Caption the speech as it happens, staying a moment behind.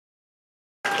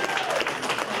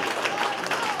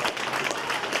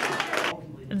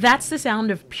That's the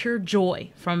sound of pure joy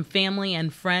from family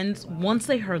and friends once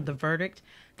they heard the verdict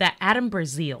that Adam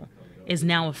Braseel is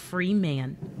now a free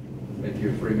man. Make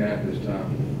you a free man at this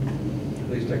time.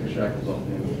 Please take the shackles off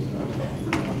him at this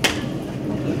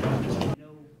time.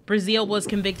 Braseel was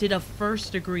convicted of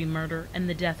first-degree murder and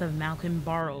the death of Malcolm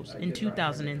Barrows in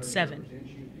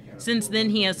 2007. Since then,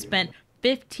 he has spent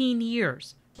 15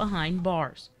 years behind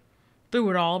bars. Through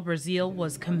it all, Braseel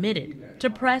was committed to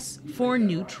press for a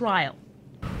new trial.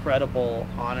 Incredible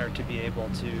honor to be able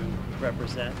to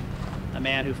represent a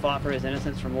man who fought for his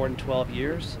innocence for more than 12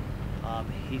 years.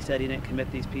 He said he didn't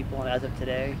commit these people, and as of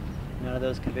today, none of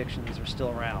those convictions are still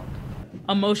around.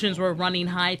 Emotions were running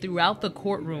high throughout the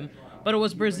courtroom, but it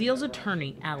was Braseel's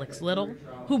attorney, Alex Little,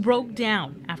 who broke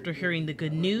down after hearing the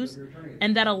good news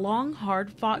and that a long,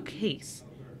 hard-fought case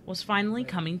was finally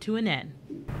coming to an end.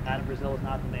 Adam Braseel is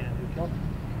not the man who killed him,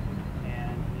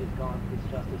 and he has gone through this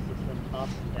justice system up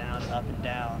and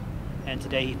down, and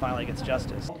today he finally gets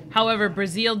justice. However,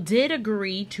 Braseel did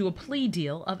agree to a plea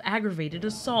deal of aggravated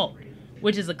assault,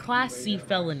 which is a Class C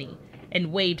felony,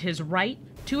 and waived his right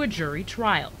to a jury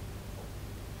trial.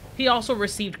 He also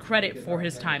received credit for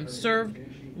his time served,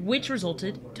 which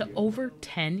resulted to over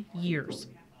 10 years.